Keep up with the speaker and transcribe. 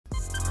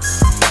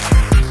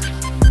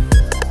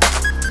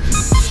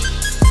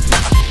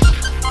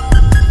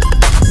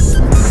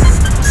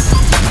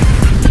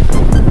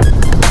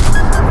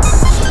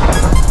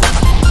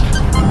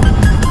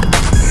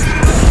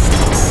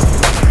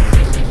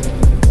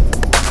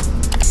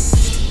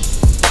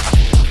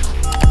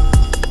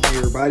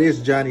everybody,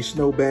 it's Johnny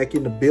Snow back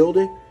in the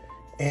building,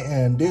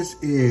 and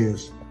this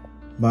is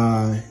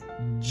my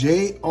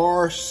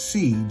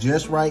JRC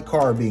Just Right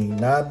carbine,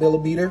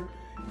 9mm,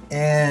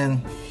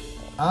 and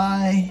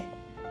I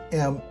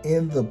am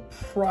in the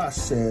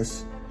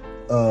process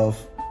of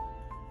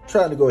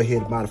trying to go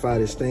ahead and modify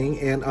this thing.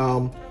 And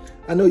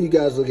I know you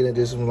guys looking at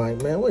this and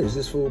like, man, what is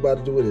this fool about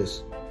to do with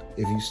this?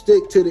 If you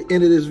stick to the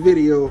end of this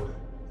video,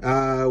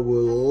 I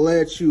will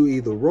let you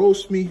either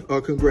roast me or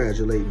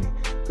congratulate me,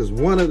 because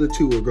one of the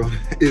two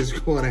is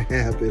going to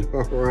happen.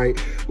 All right,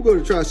 we're going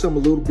to try something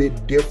a little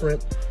bit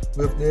different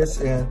with this.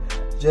 And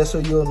just so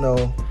you'll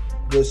know,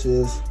 this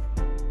is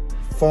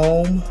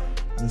foam.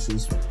 This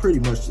is pretty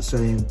much the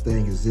same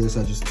thing as this.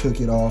 I just took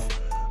it off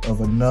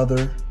of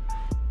another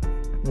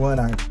one.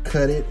 I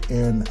cut it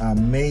and I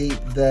made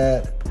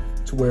that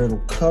to where it'll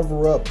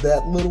cover up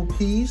that little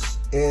piece.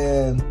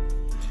 And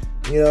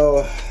you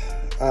know,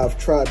 I've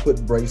tried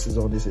putting braces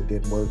on this, it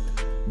didn't work.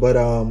 But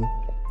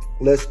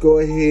let's go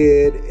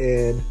ahead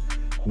and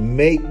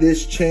make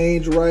this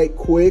change right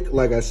quick.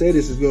 Like I said,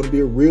 this is going to be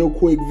a real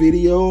quick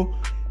video,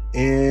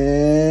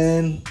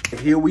 and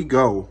here we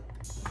go.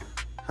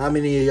 How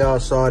many of y'all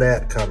saw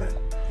that coming?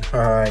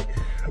 All right,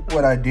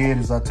 what I did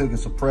is I took a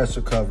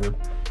suppressor cover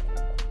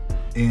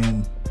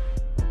and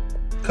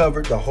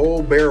covered the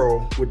whole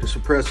barrel with the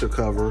suppressor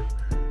cover,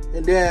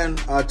 and then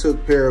I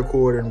took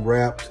paracord and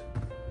wrapped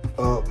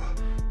up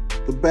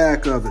the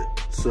back of it.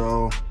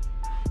 So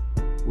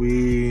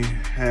we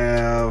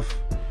have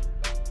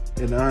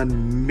an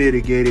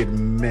unmitigated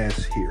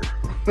mess here.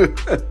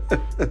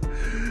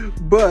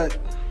 But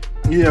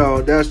you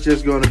know, that's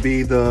just going to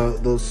be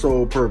the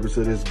sole purpose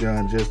of this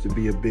gun, just to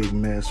be a big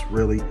mess,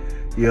 really.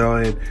 You know,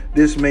 and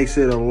this makes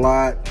it a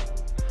lot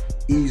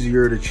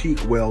easier to cheek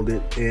weld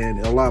it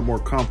and a lot more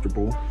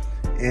comfortable.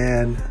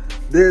 And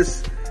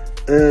this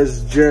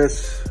is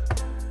just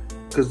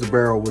because the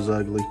barrel was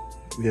ugly,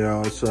 you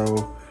know.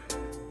 So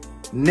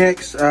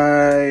next,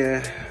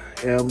 I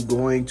am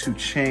going to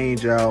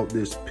change out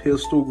this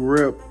pistol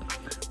grip,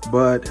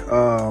 but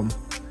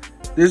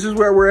this is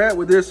where we're at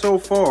with this so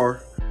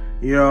far,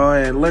 you know.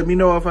 And let me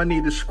know if I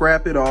need to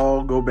scrap it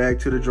all, go back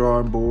to the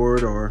drawing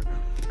board, or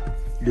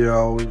you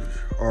know,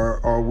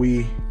 are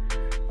we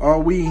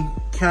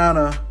kind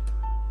of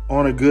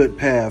on a good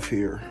path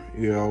here?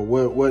 You know,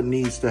 what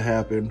needs to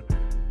happen,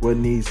 what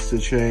needs to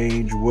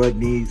change, what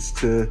needs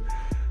to,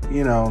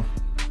 you know,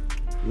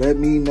 let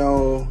me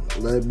know.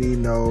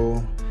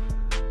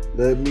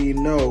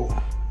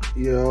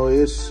 You know,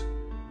 it's,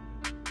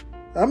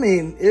 I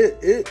mean,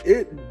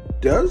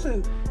 it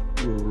doesn't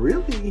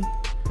really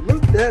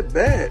look that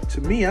bad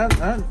to me. I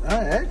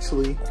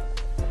actually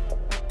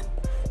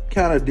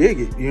kind of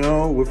dig it, you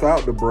know,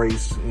 without the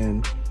brace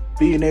and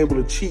being able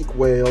to cheek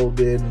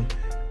weld and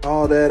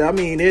all that. I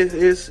mean,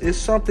 it's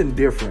something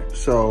different.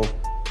 So,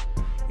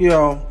 you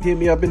know, hit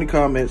me up in the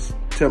comments,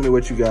 tell me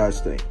what you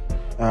guys think.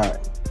 All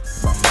right.